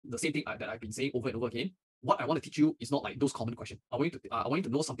the same thing that I've been saying over and over again. What I want to teach you is not like those common questions. I want you to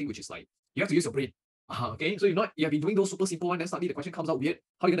know something which is like, you have to use your brain. Okay, so you have been doing those super simple ones, and suddenly the question comes out weird.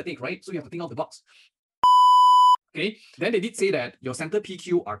 How are you gonna think, right? So you have to think out the box. Okay, then they did say that your center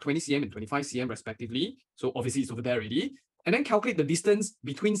PQ are 20 cm and 25 cm respectively. So obviously it's over there already. And then calculate the distance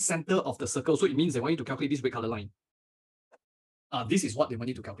between center of the circle. So it means they want you to calculate this red color line. This is what they want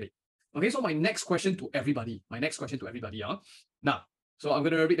you to calculate. Okay, so my next question to everybody. Now, so I'm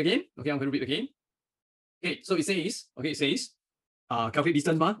going to read again. Okay, I'm going to read again. Okay, so it says, calculate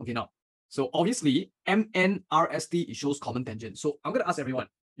distance, ma. Okay, now. So obviously, MNRST, it shows common tangent. So I'm going to ask everyone,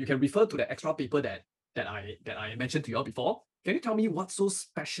 you can refer to the extra paper that I mentioned to you all before. Can you tell me what's so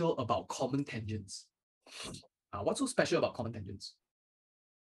special about common tangents? What's so special about common tangents?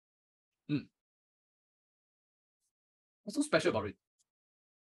 What's so special about it?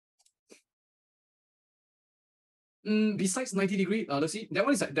 Besides 90 degree, let's see. That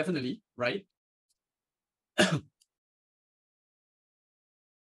one is like definitely, right?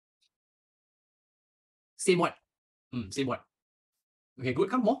 Same what? Same what? Okay, good.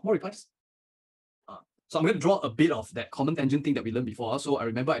 Come more replies. So I'm going to draw a bit of that common tangent thing that we learned before. So I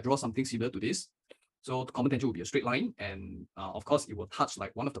remember I draw something similar to this. So the common tangent will be a straight line, and of course it will touch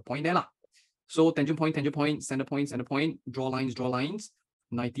like one of the point there lah. So tangent point, center point, draw lines,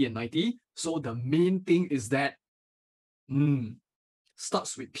 90 and 90. So the main thing is that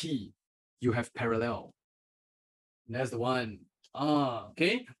starts with P. You have parallel. That's the one.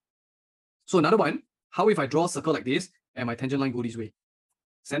 Okay. So another one, how if I draw a circle like this and my tangent line go this way?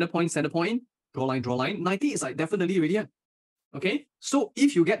 Center point, draw line. 90 is like definitely radian. Okay. So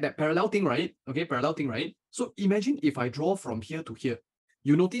if you get that parallel thing right, so imagine if I draw from here to here,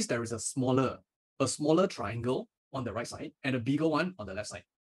 you notice there is a smaller triangle on the right side and a bigger one on the left side.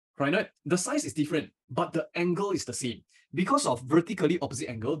 Right? The size is different, but the angle is the same. Because of vertically opposite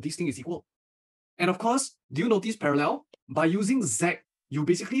angle, this thing is equal. And of course, do you notice parallel? By using Z, you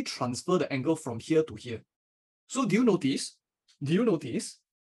basically transfer the angle from here to here. So do you notice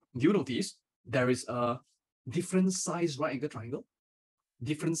there is a different size right angle triangle?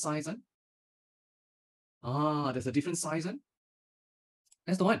 Different size, huh? There's a different size, huh?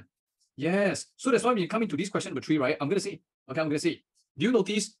 That's the one. Yes. So that's why when you come into this question number 3, right? I'm going to say, do you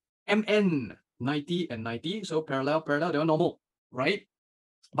notice MN 90 and 90? So parallel, they are normal, right?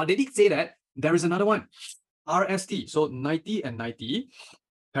 But they did say that there is another one, RST. So 90 and 90,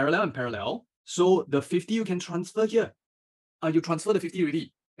 parallel and parallel. So the 50 you can transfer here. You transfer the 50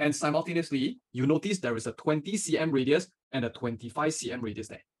 already. And simultaneously, you notice there is a 20 cm radius and a 25 cm radius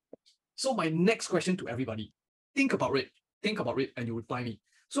there. So my next question to everybody, think about it and you reply me.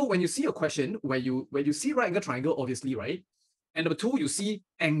 So when you see a question where you see right angle triangle, obviously, right? And number 2, you see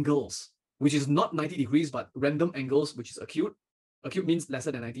angles, which is not 90 degrees, but random angles, which is acute. Acute means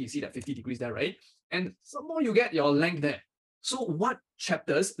lesser than 90. You see that 50 degrees there, right? And some more you get your length there. So what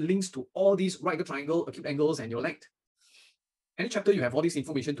chapters links to all these right angle triangle, acute angles, and your length? Any chapter you have all this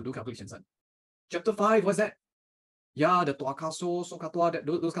information to do calculations on? Chapter 5, what's that? Yeah, the tuakaso, sokatua,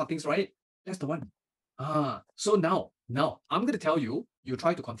 those kind of things, right? That's the one. So now I'm going to tell you, you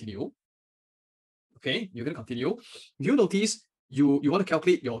try to continue. Okay, you're going to continue. You notice you want to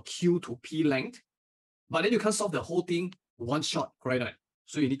calculate your Q to P length, but then you can't solve the whole thing one shot, right?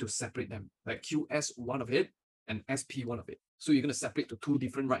 So you need to separate them, like QS one of it and SP one of it. So you're going to separate to 2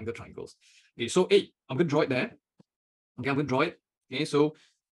 different right angle triangles. Okay, so A, I'm going to draw it there. Okay, I'm going to draw it. Okay, so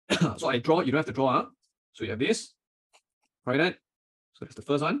so I draw, you don't have to draw. So you have this, right? So that's the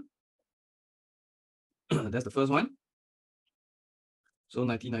first one. That's the first one. So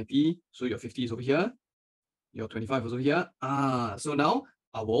 90. So your 50 is over here. Your 25 is over here. So now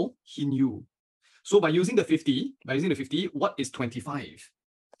I will hint you. So by using the 50, what is 25?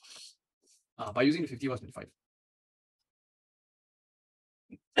 By using the 50, what's 25?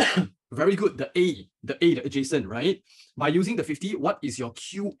 Very good. The adjacent, right? By using the 50, what is your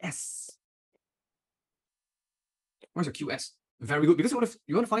QS? What's your QS? Very good, because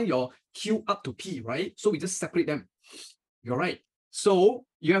you want to find your Q up to P, right? So we just separate them. You're right. So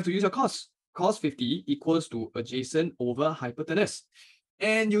you have to use your cos. Cos 50 equals to adjacent over hypotenuse.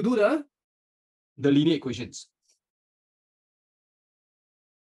 And you do the linear equations.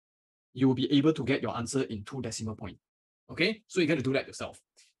 You will be able to get your answer in 2 decimal points. Okay, so you're going to do that yourself.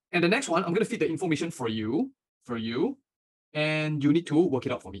 And the next one, I'm going to feed the information for you, and you need to work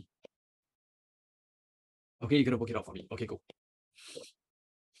it out for me. Okay, you're going to work it out for me. Okay, go.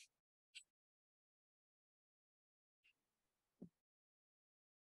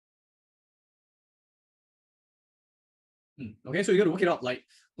 Okay, so you're going to work it out like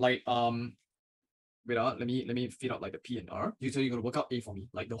Wait, let me fit out like the P and R. So you're gonna work out A for me,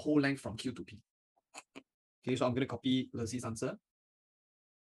 like the whole length from Q to P. Okay, so I'm gonna copy Leslie's answer.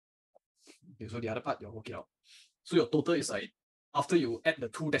 Okay, so the other part, you'll work it out. So your total is like, after you add the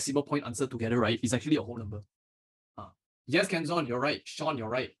 2 decimal point answer together, right, it's actually a whole number. Yes, Kenzon, you're right. Sean, you're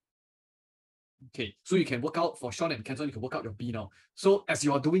right. Okay, so you can work out for Sean and Kenzon, you can work out your B now. So as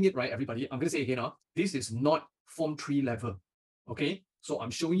you are doing it, right, everybody, I'm gonna say again, this is not Form 3 level. Okay, so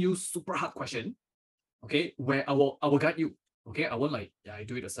I'm showing you super hard question. Okay, where I will guide you. Okay, I won't like, yeah, I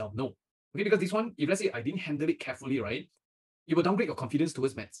do it yourself. No. Okay, because this one, if let's say I didn't handle it carefully, right, it will downgrade your confidence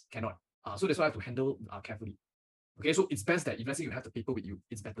towards maths. Cannot. So that's why I have to handle carefully. Okay, so it's best that if let's say you have the paper with you,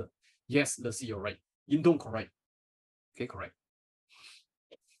 it's better. Yes, let's see, you're right. Yindong, correct. Okay, correct.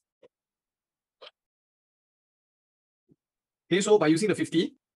 Okay, so by using the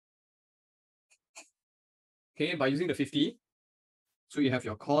 50, okay, by using the 50, so you have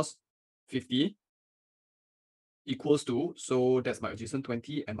your cos 50 equals to, so that's my adjacent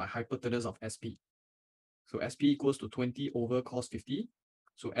 20 and my hypotenuse of SP. So SP equals to 20 over cos 50.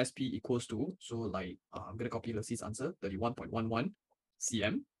 So SP equals to, so like, I'm going to copy Leslie's answer, 31.11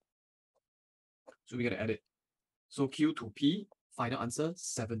 cm. So we're going to add it. So Q to P, final answer,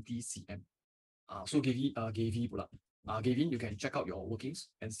 70 cm. So Gavin, you can check out your workings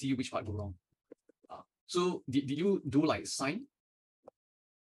and see which part go wrong. So did you do like sine?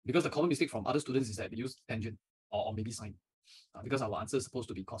 Because the common mistake from other students is that they use tangent or maybe sine. Because our answer is supposed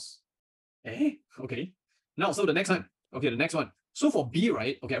to be cos. Okay. Now, so the next one. Okay, the next one. So for B,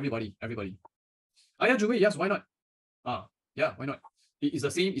 right? Okay, everybody. Yeah, Juwei, yes, why not? Yeah, why not? It's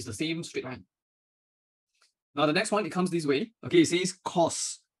the same straight line. Now the next one, it comes this way. Okay, it says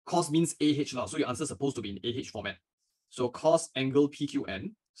cos. Cos means AH now. So your answer is supposed to be in AH format. So cos angle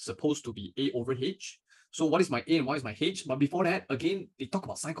PQN supposed to be A over H. So what is my A and what is my H? But before that, again, they talk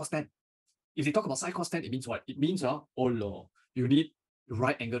about sine cos tan. If they talk about sine cos tan, it means what? It means you need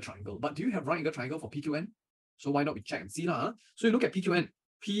right angle triangle. But do you have right angle triangle for PQN? So why not we check and see lah? So you look at PQN,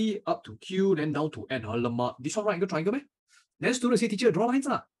 P up to Q, then down to N. This one right angle triangle, man. Then students say, teacher, draw lines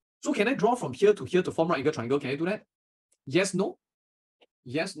lah. So can I draw from here to form right angle triangle? Can I do that? Yes, no?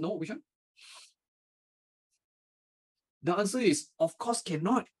 Yes, no? Which one? The answer is, of course,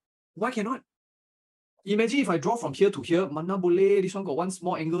 cannot. Why cannot? Imagine if I draw from here to here, mana boleh, this one got one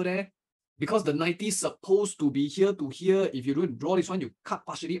small angle there. Because the 90 is supposed to be here to here. If you don't draw this one, you cut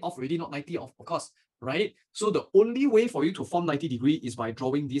partially off already, not 90 off, of course, right? So the only way for you to form 90 degree is by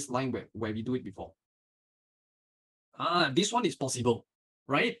drawing this line where we do it before. This one is possible,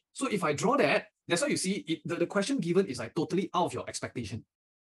 right? So if I draw that, that's why you see the question given is like totally out of your expectation.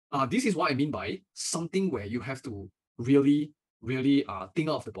 This is what I mean by something where you have to really think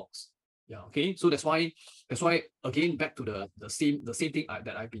out of the box. Yeah, okay. So that's why again, back to the same thing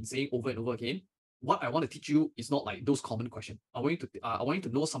that I've been saying over and over again. What I want to teach you is not like those common questions. I want you to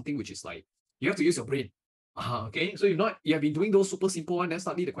know something which is like you have to use your brain. Okay. So you have been doing those super simple one, then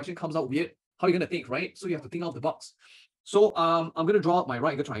suddenly the question comes out weird. How are you gonna think, right? So you have to think out of the box. So I'm gonna draw my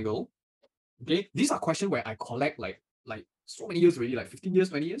right angle triangle. Okay. These are questions where I collect like so many years already, like 15 years,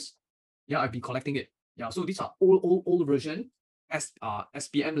 20 years. Yeah, I've been collecting it. Yeah, so these are old version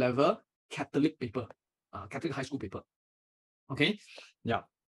SPM level Catholic paper, Catholic high school paper. Okay, yeah,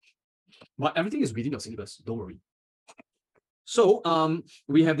 but everything is within your syllabus. Don't worry. So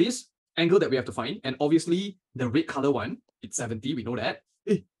we have this angle that we have to find, and obviously the red color one, it's 70. We know that.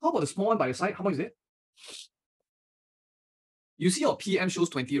 How about the small one by your side? How much is it? You see your PM shows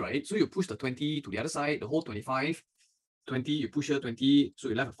 20, right? So you push the 20 to the other side, the whole 25. 20, you push here 20, so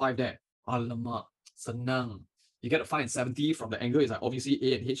you left a 5 there. Alamak, senang. You get a 5 and 70 from the angle is like obviously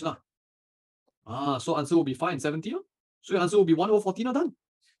A and H lah. So answer will be 5 and 70. So your answer will be 1 over 14 done.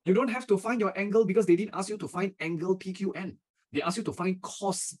 You don't have to find your angle because they didn't ask you to find angle PQN. They asked you to find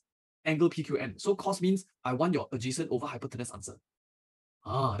cos angle PQN. So cos means I want your adjacent over hypotenuse answer.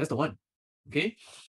 That's the one. Okay.